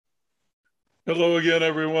Hello again,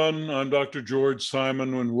 everyone. I'm Dr. George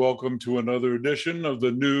Simon, and welcome to another edition of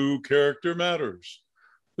the New Character Matters.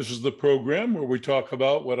 This is the program where we talk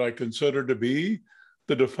about what I consider to be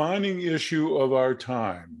the defining issue of our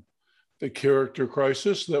time, the character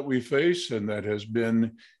crisis that we face and that has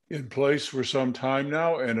been in place for some time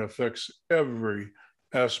now and affects every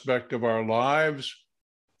aspect of our lives,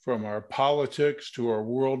 from our politics to our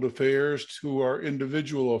world affairs to our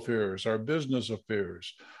individual affairs, our business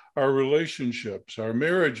affairs, our relationships, our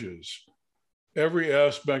marriages. Every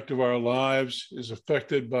aspect of our lives is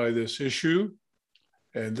affected by this issue.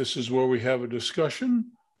 And this is where we have a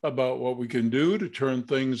discussion about what we can do to turn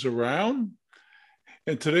things around.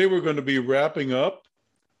 And today we're going to be wrapping up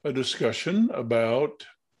a discussion about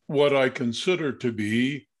what I consider to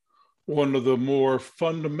be one of the more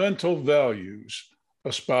fundamental values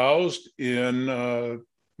espoused in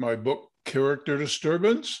my book, Character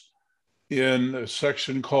Disturbance, in a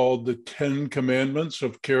section called the 10 Commandments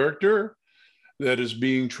of Character that is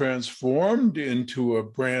being transformed into a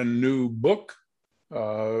brand new book,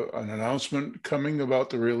 an announcement coming about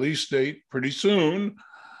the release date pretty soon.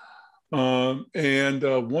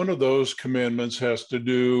 And one of those commandments has to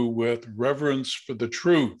do with reverence for the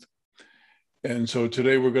truth. And so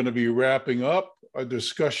today we're going to be wrapping up a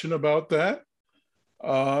discussion about that.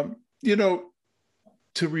 To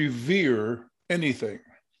revere anything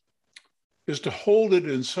is to hold it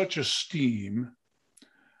in such esteem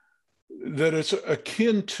that it's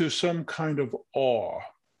akin to some kind of awe,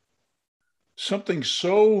 something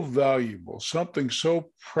so valuable, something so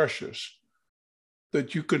precious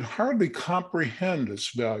that you can hardly comprehend its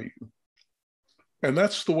value. And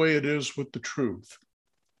that's the way it is with the truth.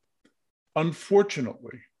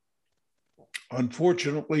 Unfortunately,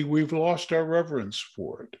 we've lost our reverence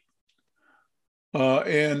for it.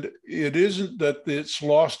 And it isn't that it's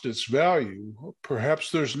lost its value.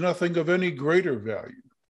 Perhaps there's nothing of any greater value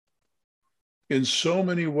in so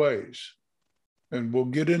many ways. And we'll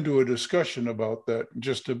get into a discussion about that in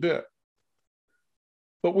just a bit.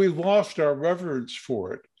 But we've lost our reverence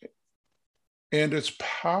for it and its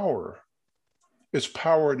power. Its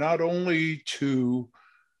power not only to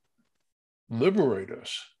liberate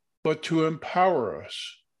us, but to empower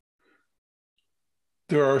us.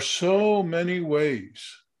 There are so many ways.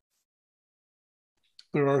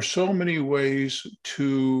 There are so many ways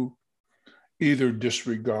to either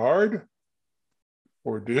disregard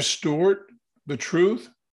or distort the truth,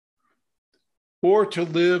 or to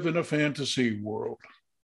live in a fantasy world,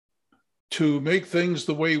 to make things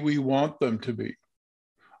the way we want them to be.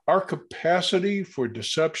 Our capacity for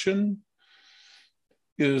deception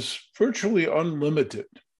is virtually unlimited.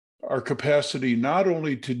 Our capacity not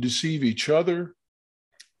only to deceive each other,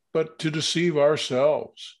 but to deceive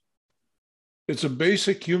ourselves. It's a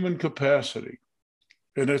basic human capacity,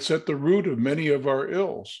 and it's at the root of many of our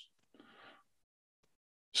ills.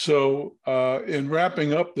 So in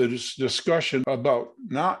wrapping up this discussion about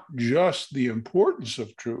not just the importance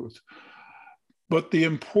of truth, but the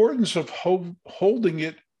importance of holding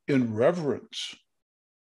it in reverence,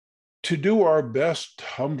 to do our best to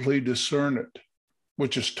humbly discern it,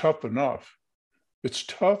 which is tough enough. It's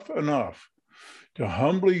tough enough to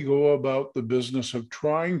humbly go about the business of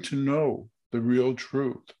trying to know the real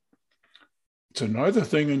truth. It's another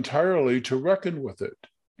thing entirely to reckon with it,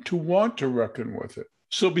 to want to reckon with it.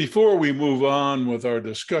 So before we move on with our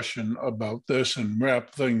discussion about this and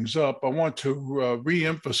wrap things up, I want to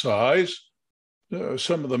reemphasize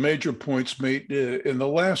some of the major points made in the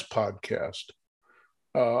last podcast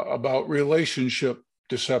about relationship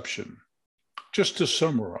deception. Just to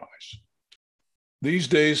summarize, these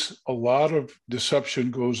days, a lot of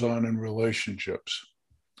deception goes on in relationships.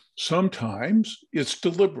 Sometimes it's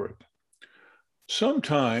deliberate.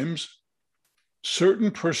 Sometimes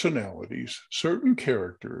certain personalities, certain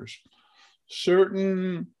characters,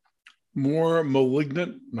 certain more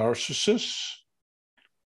malignant narcissists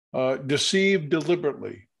deceive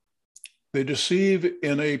deliberately. They deceive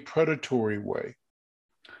in a predatory way.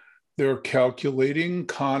 They're calculating,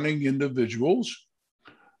 conning individuals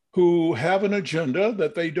who have an agenda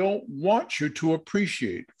that they don't want you to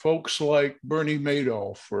appreciate. Folks like Bernie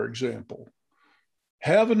Madoff, for example,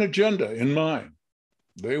 have an agenda in mind.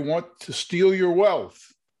 They want to steal your wealth,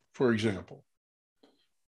 for example.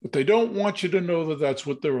 But they don't want you to know that that's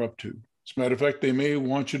what they're up to. As a matter of fact, they may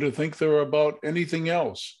want you to think they're about anything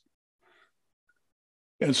else.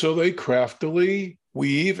 And so they craftily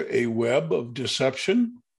weave a web of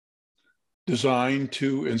deception designed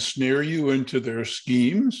to ensnare you into their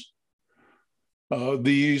schemes.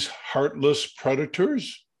 These heartless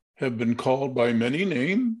predators have been called by many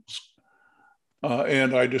names,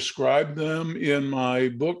 and I describe them in my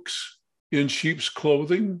books in sheep's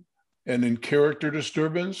clothing and in character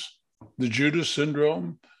disturbance, the Judas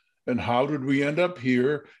syndrome, and how did we end up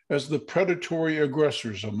here as the predatory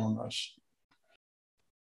aggressors among us?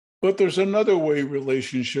 But there's another way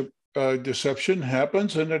relationship deception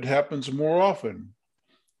happens, and it happens more often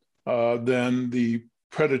than the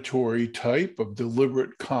predatory type of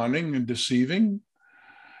deliberate conning and deceiving.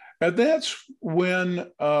 And that's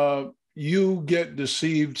when you get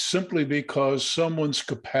deceived simply because someone's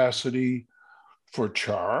capacity for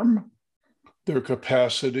charm, their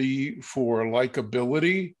capacity for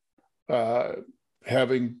likability,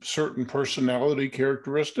 having certain personality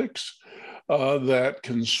characteristics that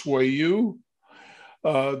can sway you,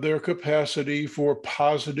 their capacity for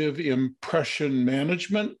positive impression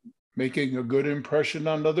management, making a good impression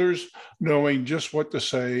on others, knowing just what to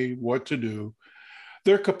say, what to do,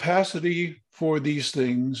 their capacity for these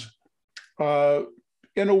things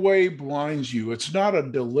in a way blinds you. It's not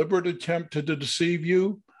a deliberate attempt to deceive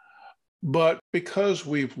you, but because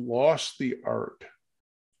we've lost the art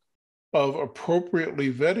of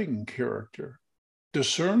appropriately vetting character,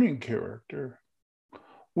 discerning character,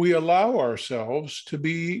 we allow ourselves to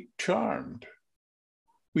be charmed.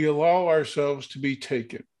 We allow ourselves to be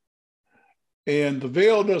taken. And the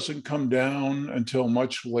veil doesn't come down until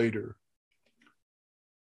much later.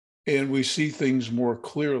 And we see things more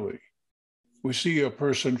clearly. We see a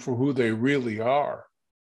person for who they really are.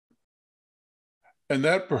 And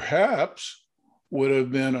that perhaps would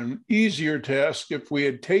have been an easier task if we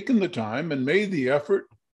had taken the time and made the effort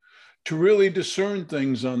to really discern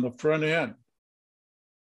things on the front end,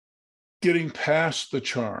 getting past the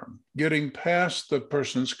charm, getting past the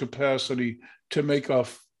person's capacity to make a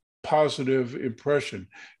positive impression,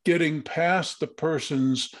 getting past the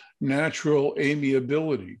person's natural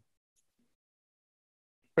amiability,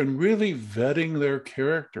 and really vetting their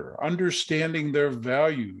character, understanding their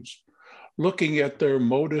values, looking at their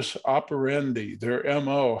modus operandi, their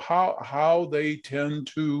MO, how they tend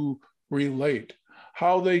to relate,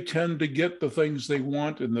 how they tend to get the things they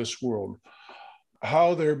want in this world,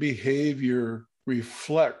 how their behavior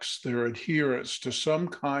reflects their adherence to some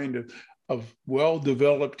kind of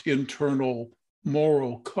well-developed internal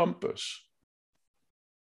moral compass.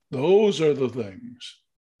 Those are the things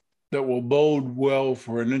that will bode well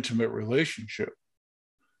for an intimate relationship.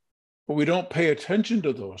 But we don't pay attention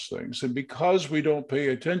to those things. And because we don't pay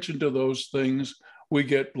attention to those things, we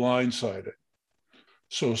get blindsided.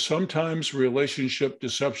 So sometimes relationship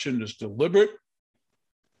deception is deliberate,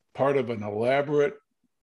 part of an elaborate,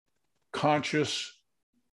 conscious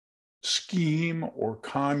scheme or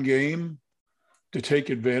con game to take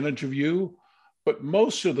advantage of you. But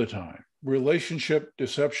most of the time, relationship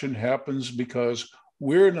deception happens because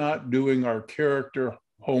we're not doing our character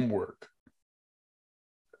homework.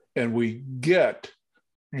 And we get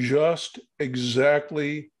just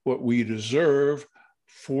exactly what we deserve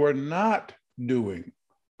for not doing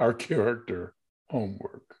our character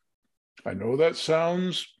homework. I know that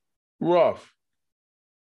sounds rough,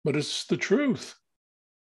 but it's the truth.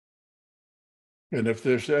 And if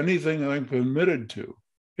there's anything I'm committed to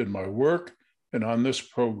in my work and on this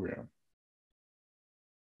program,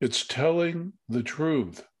 it's telling the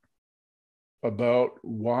truth about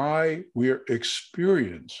why we are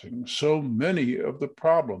experiencing so many of the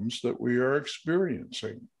problems that we are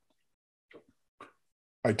experiencing.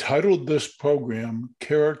 I titled this program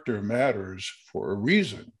Character Matters for a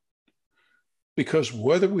reason, because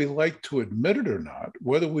whether we like to admit it or not,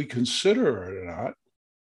 whether we consider it or not,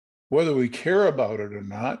 whether we care about it or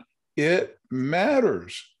not, it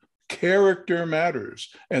matters. Character matters.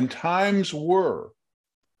 And times were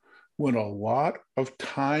when a lot of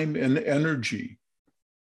time and energy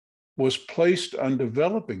was placed on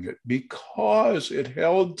developing it because it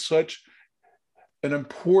held such an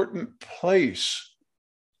important place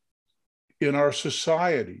in our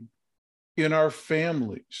society, in our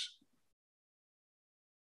families,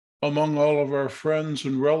 among all of our friends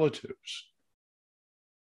and relatives.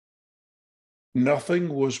 Nothing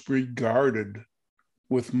was regarded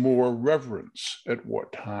with more reverence at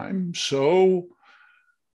what time, so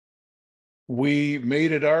we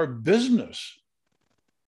made it our business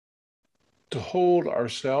to hold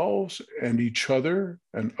ourselves and each other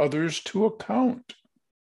and others to account.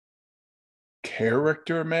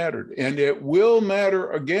 Character mattered, and it will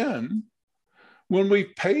matter again when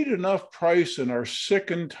we've paid enough price and are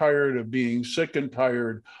sick and tired of being sick and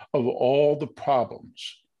tired of all the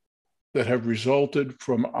problems that have resulted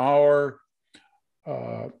from our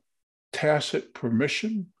tacit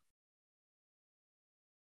permission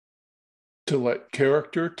to let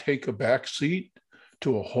character take a backseat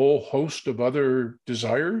to a whole host of other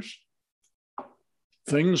desires.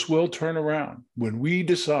 things will turn around when we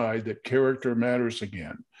decide that character matters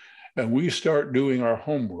again, and we start doing our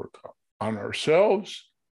homework on ourselves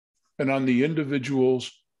and on the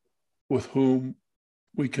individuals with whom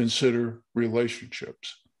we consider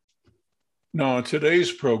relationships. Now, in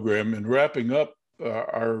today's program, in wrapping up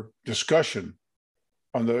our discussion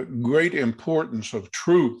on the great importance of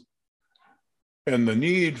truth and the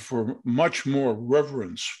need for much more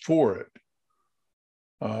reverence for it,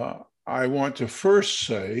 I want to first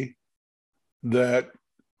say that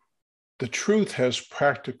the truth has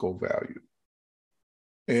practical value.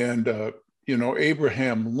 And,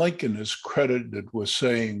 Abraham Lincoln is credited with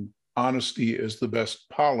saying honesty is the best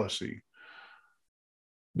policy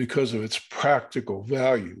because of its practical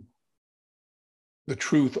value. The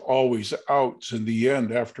truth always outs in the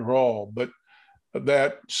end, after all. But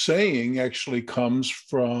that saying actually comes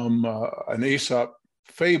from an Aesop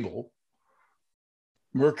fable,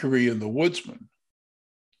 Mercury and the Woodsman.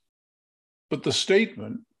 But the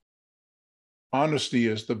statement, honesty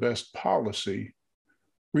is the best policy,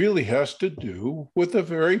 really has to do with a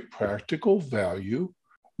very practical value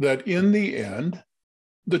that in the end,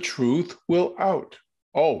 the truth will out,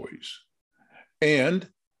 always. And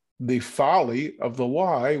the folly of the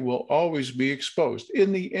lie will always be exposed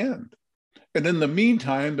in the end. And in the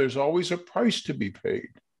meantime, there's always a price to be paid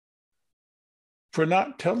for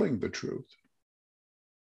not telling the truth.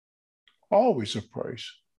 Always a price.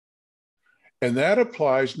 And that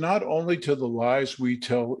applies not only to the lies we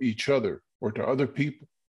tell each other or to other people.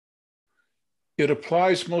 It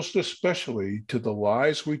applies most especially to the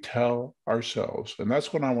lies we tell ourselves. And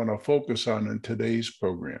that's what I want to focus on in today's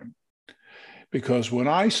program. Because when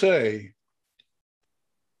I say,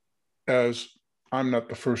 as I'm not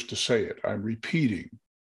the first to say it, I'm repeating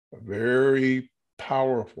a very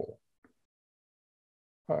powerful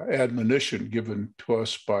admonition given to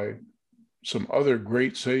us by some other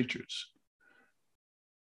great sages.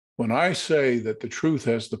 When I say that the truth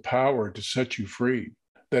has the power to set you free,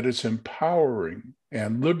 that it's empowering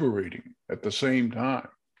and liberating at the same time,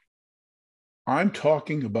 I'm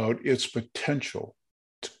talking about its potential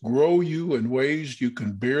to grow you in ways you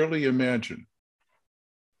can barely imagine.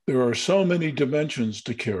 There are so many dimensions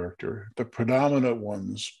to character, the predominant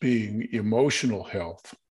ones being emotional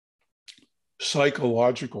health,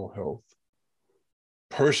 psychological health,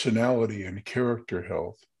 personality and character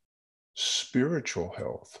health, spiritual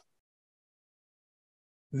health.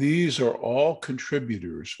 These are all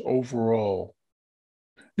contributors overall.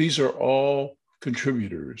 These are all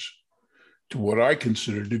contributors to what I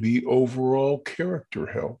consider to be overall character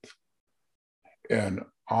health. And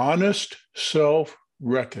honest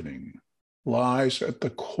self-reckoning lies at the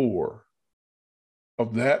core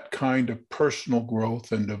of that kind of personal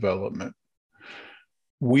growth and development.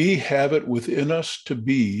 We have it within us to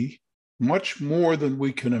be much more than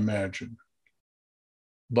we can imagine.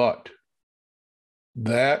 But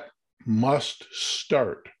that must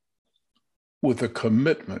start with a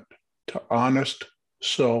commitment to honest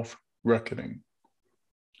self-reckoning.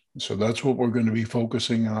 So that's what we're going to be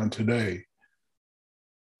focusing on today.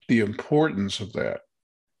 The importance of that.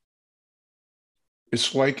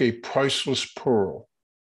 It's like a priceless pearl.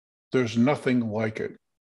 There's nothing like it.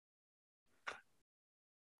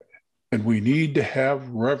 And we need to have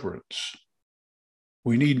reverence.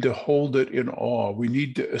 We need to hold it in awe. We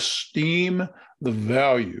need to esteem the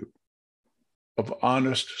value of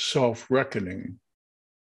honest self-reckoning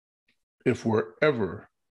if we're ever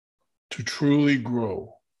to truly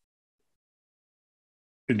grow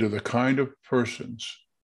into the kind of persons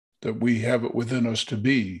that we have it within us to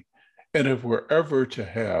be, and if we're ever to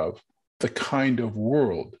have the kind of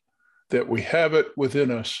world that we have it within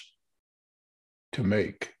us to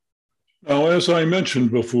make. Now, as I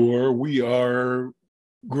mentioned before, we are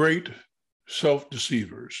great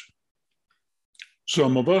self-deceivers.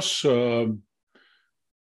 Some of us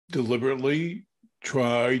deliberately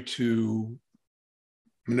try to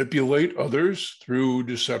manipulate others through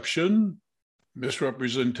deception,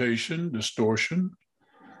 misrepresentation, distortion.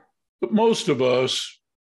 But most of us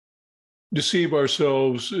deceive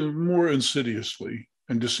ourselves more insidiously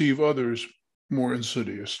and deceive others more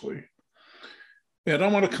insidiously. And I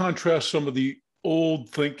want to contrast some of the old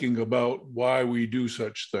thinking about why we do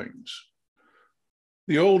such things.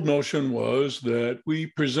 The old notion was that we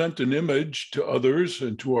present an image to others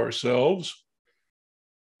and to ourselves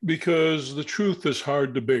because the truth is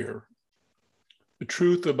hard to bear. The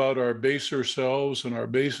truth about our baser selves and our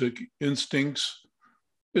basic instincts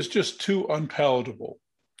is just too unpalatable,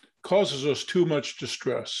 causes us too much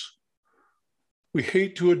distress. We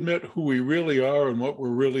hate to admit who we really are and what we're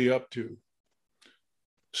really up to.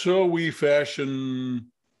 So we fashion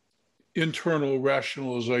internal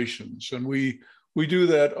rationalizations, and we do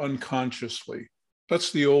that unconsciously.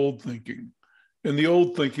 That's the old thinking. And the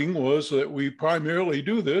old thinking was that we primarily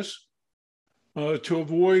do this to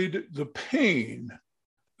avoid the pain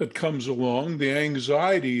that comes along, the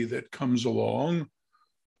anxiety that comes along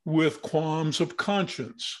with qualms of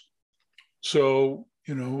conscience. So,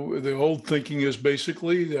 the old thinking is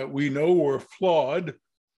basically that we know we're flawed,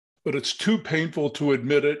 but it's too painful to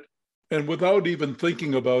admit it. And without even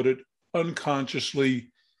thinking about it,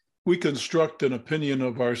 unconsciously, we construct an opinion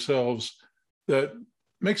of ourselves that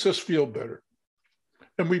makes us feel better.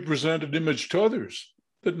 And we present an image to others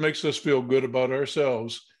that makes us feel good about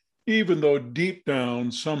ourselves, even though deep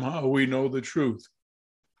down, somehow we know the truth.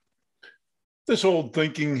 This old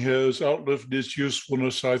thinking has outlived its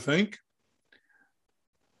usefulness, I think.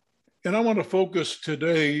 And I want to focus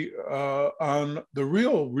today on the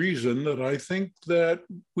real reason that I think that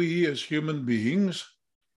we as human beings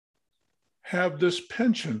have this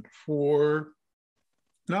penchant for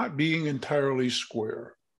not being entirely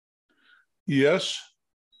square. Yes,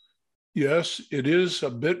 it is a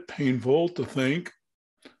bit painful to think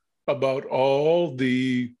about all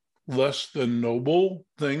the less than noble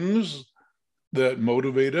things that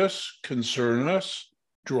motivate us, concern us,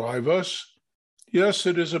 drive us. Yes,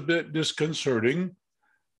 it is a bit disconcerting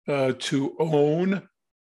to own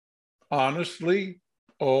honestly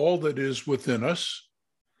all that is within us.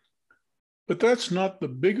 But that's not the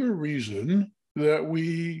bigger reason that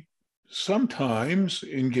we sometimes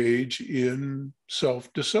engage in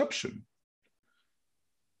self-deception.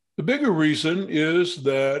 The bigger reason is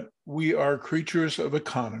that we are creatures of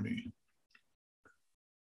economy.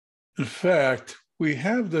 In fact, we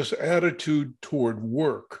have this attitude toward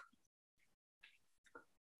work,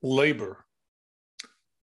 labor,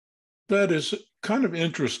 that is kind of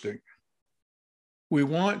interesting. We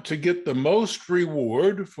want to get the most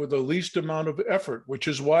reward for the least amount of effort, which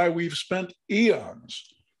is why we've spent eons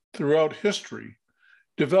throughout history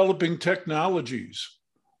developing technologies,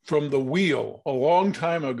 from the wheel a long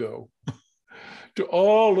time ago to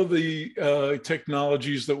all of the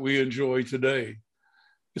technologies that we enjoy today.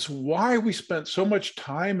 It's why we spent so much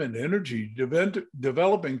time and energy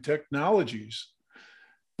developing technologies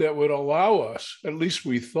that would allow us, at least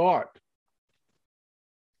we thought,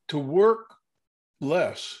 to work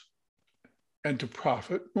less and to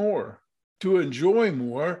profit more, to enjoy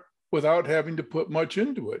more without having to put much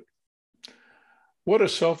into it. What a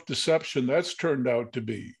self-deception that's turned out to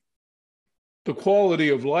be. The quality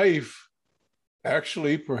of life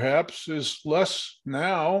actually perhaps is less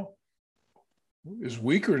now, is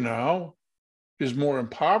weaker now, is more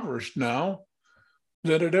impoverished now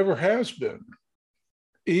than it ever has been,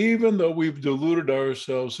 even though we've deluded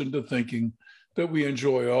ourselves into thinking that we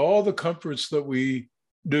enjoy all the comforts that we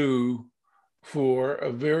do for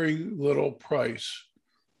a very little price.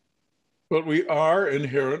 But we are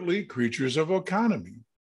inherently creatures of economy.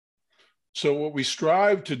 So what we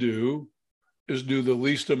strive to do is do the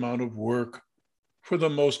least amount of work for the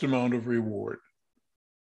most amount of reward.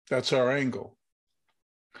 That's our angle.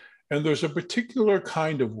 And there's a particular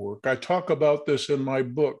kind of work. I talk about this in my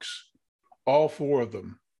books, all four of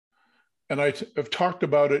them. And I've talked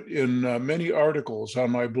about it in many articles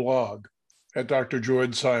on my blog at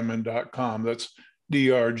drgeorgesimon.com. That's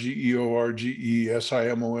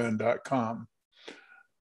drgeorgesimon.com.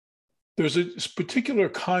 There's a particular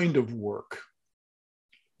kind of work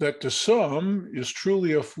that to some is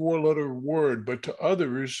truly a four-letter word, but to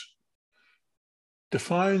others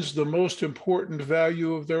defines the most important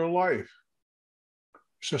value of their life.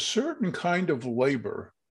 There's a certain kind of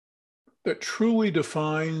labor that truly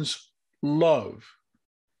defines love.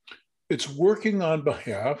 It's working on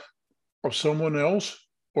behalf of someone else,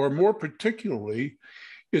 or more particularly,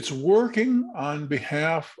 it's working on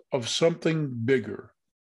behalf of something bigger.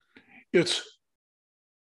 It's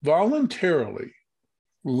voluntarily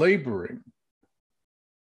laboring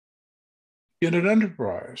in an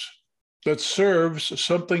enterprise that serves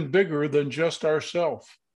something bigger than just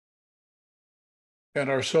ourself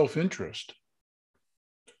and our self-interest.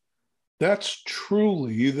 That's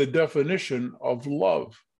truly the definition of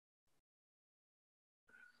love.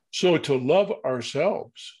 So to love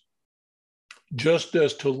ourselves, just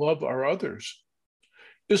as to love our others,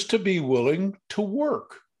 is to be willing to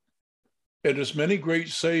work. And as many great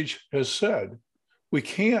sage has said, we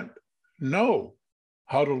can't know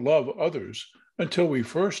how to love others until we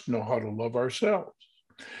first know how to love ourselves.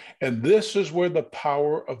 And this is where the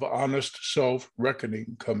power of honest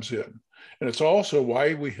self-reckoning comes in. And it's also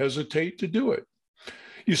why we hesitate to do it.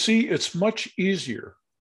 You see, it's much easier.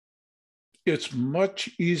 It's much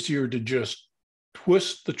easier to just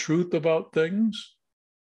twist the truth about things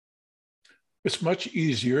It's much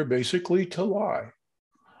easier, basically, to lie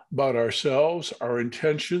about ourselves, our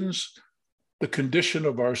intentions, the condition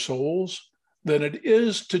of our souls, than it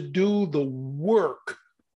is to do the work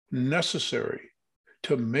necessary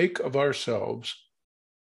to make of ourselves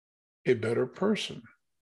a better person.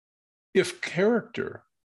 If character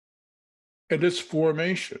and its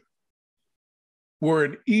formation were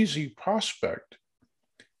an easy prospect,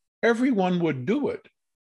 everyone would do it,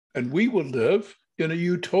 and we would live in a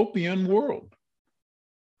utopian world.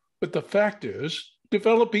 But the fact is,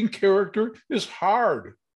 developing character is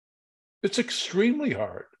hard. It's extremely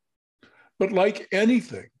hard. But like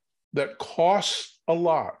anything that costs a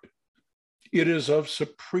lot, it is of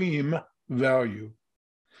supreme value.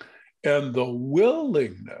 And the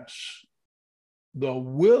willingness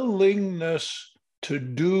to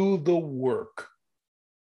do the work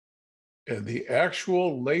and the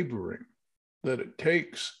actual laboring that it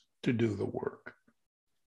takes to do the work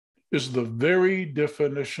is the very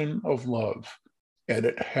definition of love. And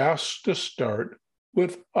it has to start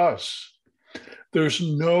with us. There's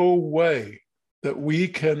no way that we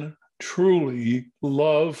can truly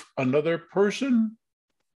love another person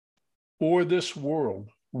or this world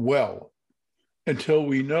well until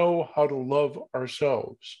we know how to love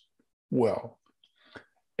ourselves well.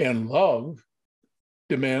 And love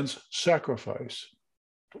demands sacrifice.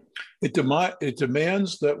 It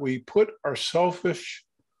demands that we put our selfish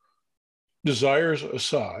desires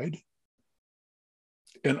aside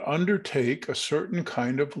and undertake a certain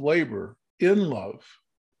kind of labor in love.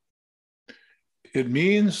 It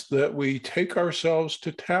means that we take ourselves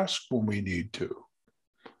to task when we need to,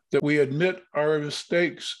 that we admit our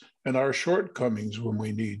mistakes and our shortcomings when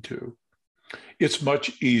we need to. It's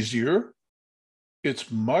much easier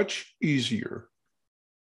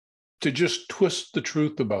to just twist the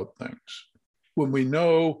truth about things when we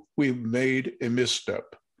know we've made a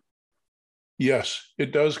misstep. Yes,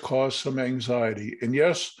 it does cause some anxiety. And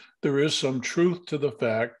yes, there is some truth to the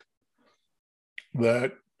fact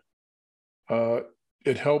that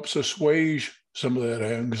it helps assuage some of that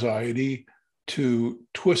anxiety to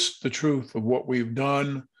twist the truth of what we've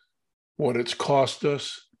done, what it's cost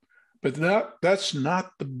us. But that's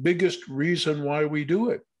not the biggest reason why we do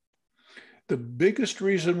it. The biggest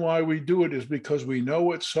reason why we do it is because we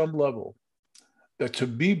know at some level that to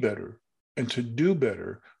be better and to do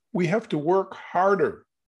better, we have to work harder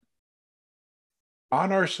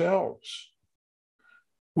on ourselves.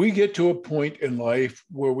 We get to a point in life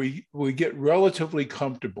where we get relatively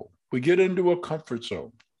comfortable. We get into a comfort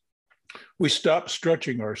zone. We stop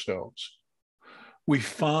stretching ourselves. We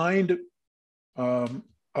find a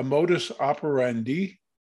modus operandi,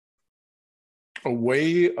 a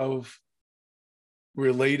way of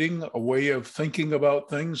relating, a way of thinking about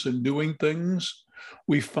things and doing things.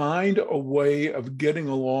 We find a way of getting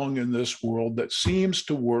along in this world that seems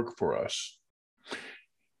to work for us.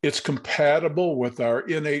 It's compatible with our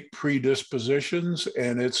innate predispositions,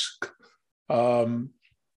 and it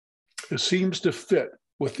seems to fit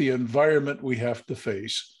with the environment we have to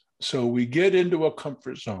face. So we get into a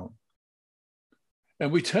comfort zone,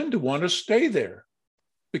 and we tend to want to stay there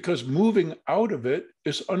because moving out of it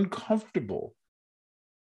is uncomfortable.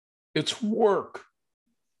 It's work,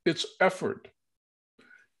 it's effort.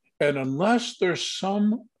 And unless there's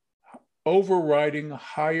some overriding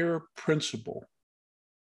higher principle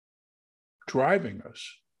driving us,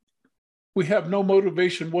 we have no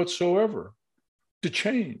motivation whatsoever to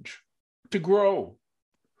change, to grow.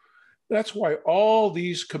 That's why all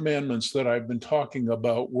these commandments that I've been talking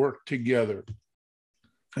about work together.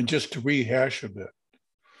 And just to rehash a bit,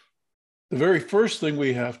 the very first thing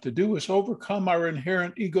we have to do is overcome our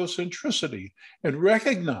inherent egocentricity and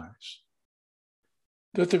recognize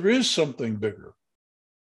that there is something bigger,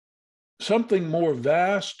 something more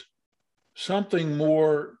vast, something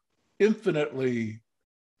more infinitely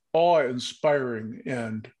awe-inspiring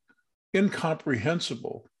and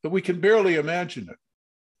incomprehensible that we can barely imagine it.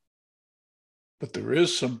 But there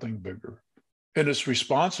is something bigger, and it's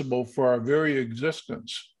responsible for our very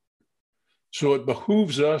existence. So it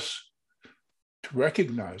behooves us to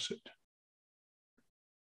recognize it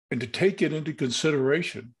and to take it into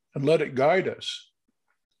consideration and let it guide us.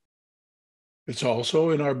 It's also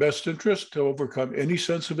in our best interest to overcome any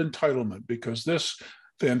sense of entitlement, because this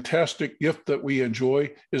fantastic gift that we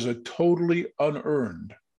enjoy is a totally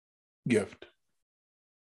unearned gift.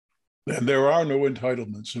 And there are no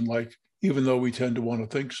entitlements in life, even though we tend to want to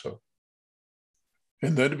think so.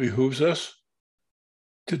 And then it behooves us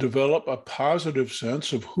to develop a positive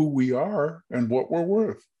sense of who we are and what we're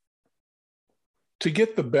worth, to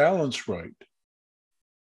get the balance right,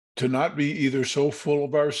 to not be either so full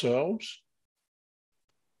of ourselves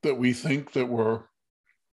that we think that we're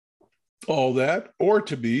all that, or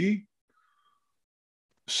to be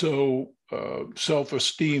so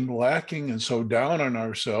self-esteem lacking and so down on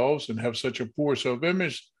ourselves and have such a poor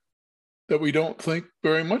self-image that we don't think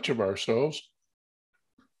very much of ourselves,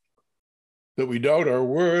 that we doubt our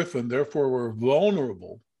worth, and therefore we're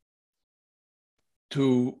vulnerable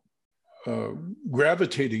to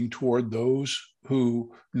gravitating toward those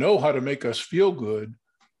who know how to make us feel good,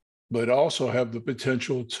 but also have the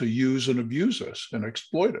potential to use and abuse us and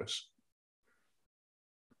exploit us.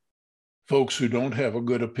 Folks who don't have a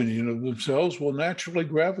good opinion of themselves will naturally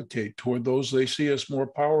gravitate toward those they see as more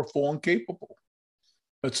powerful and capable.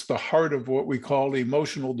 That's the heart of what we call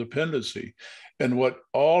emotional dependency, and what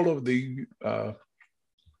all of the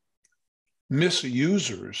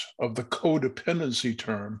misusers of the codependency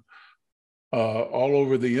term all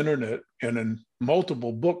over the internet and in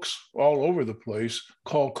multiple books all over the place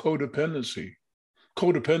call codependency.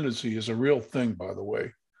 Codependency is a real thing, by the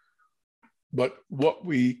way. But what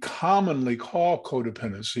we commonly call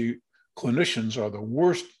codependency, clinicians are the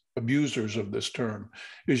worst abusers of this term,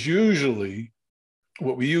 is usually,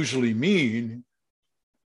 what we usually mean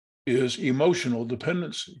is emotional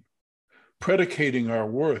dependency, predicating our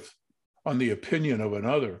worth on the opinion of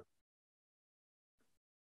another.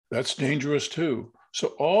 That's dangerous too. So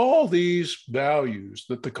all these values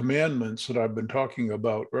that the commandments that I've been talking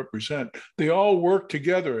about represent, they all work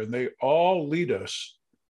together and they all lead us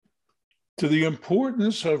to the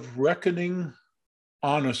importance of reckoning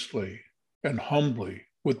honestly and humbly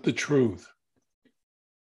with the truth.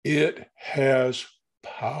 It has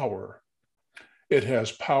power. It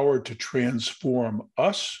has power to transform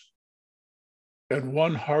us, and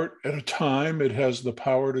one heart at a time, it has the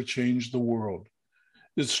power to change the world.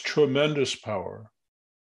 It's tremendous power.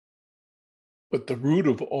 But the root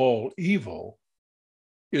of all evil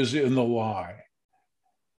is in the lie.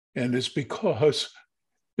 And it's because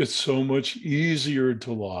it's so much easier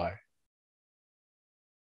to lie.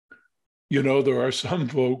 You know, there are some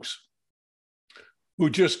folks who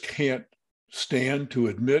just can't stand to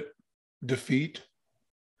admit defeat.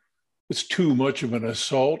 It's too much of an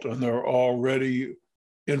assault on their already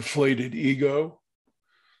inflated ego.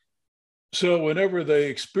 So whenever they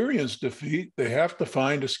experience defeat, they have to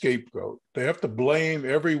find a scapegoat. They have to blame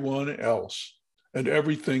everyone else and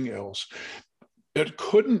everything else. It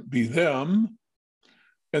couldn't be them.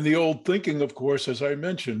 And the old thinking, of course, as I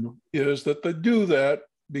mentioned, is that they do that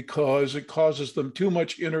because it causes them too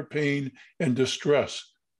much inner pain and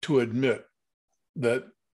distress to admit that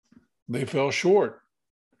they fell short.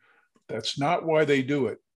 That's not why they do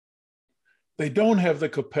it. They don't have the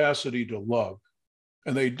capacity to love,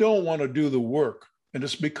 and they don't want to do the work. And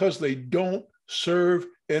it's because they don't serve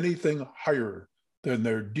anything higher than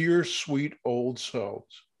their dear, sweet old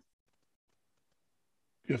selves.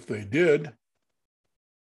 If they did,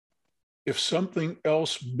 if something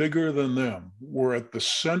else bigger than them were at the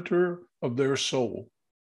center of their soul,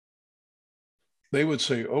 they would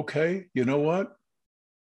say, okay, you know what?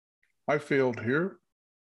 I failed here.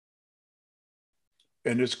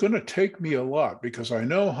 And it's going to take me a lot because I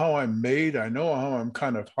know how I'm made. I know how I'm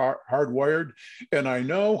kind of hardwired, and I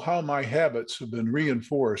know how my habits have been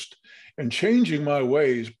reinforced. And changing my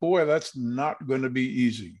ways, boy, that's not going to be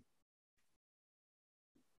easy.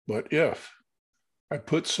 But if I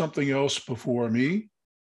put something else before me,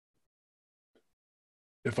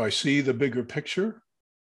 if I see the bigger picture,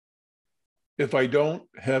 if I don't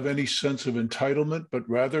have any sense of entitlement, but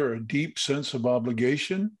rather a deep sense of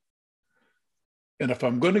obligation, and if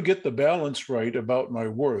I'm going to get the balance right about my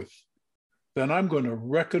worth, then I'm going to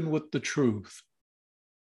reckon with the truth.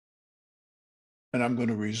 And I'm going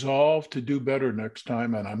to resolve to do better next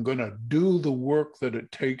time, and I'm going to do the work that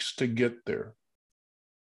it takes to get there.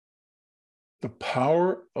 The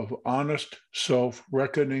power of honest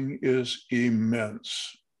self-reckoning is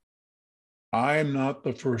immense. I'm not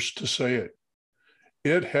the first to say it.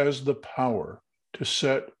 It has the power to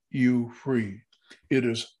set you free. It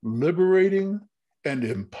is liberating and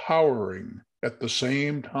empowering at the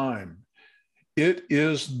same time. It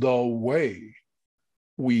is the way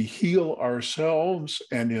we heal ourselves,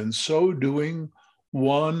 and in so doing,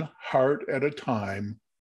 one heart at a time,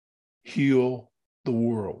 heal the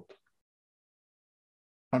world.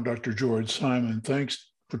 I'm Dr. George Simon.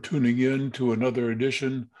 Thanks for tuning in to another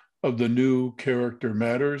edition of the New Character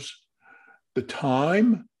Matters. The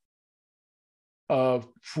time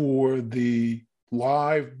for the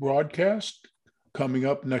live broadcast coming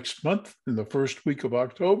up next month in the first week of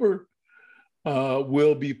October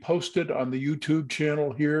will be posted on the YouTube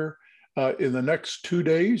channel here in the next 2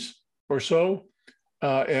 days or so,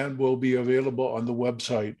 and will be available on the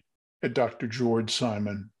website at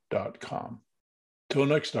drgeorgesimon.com. Till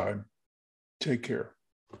next time, take care.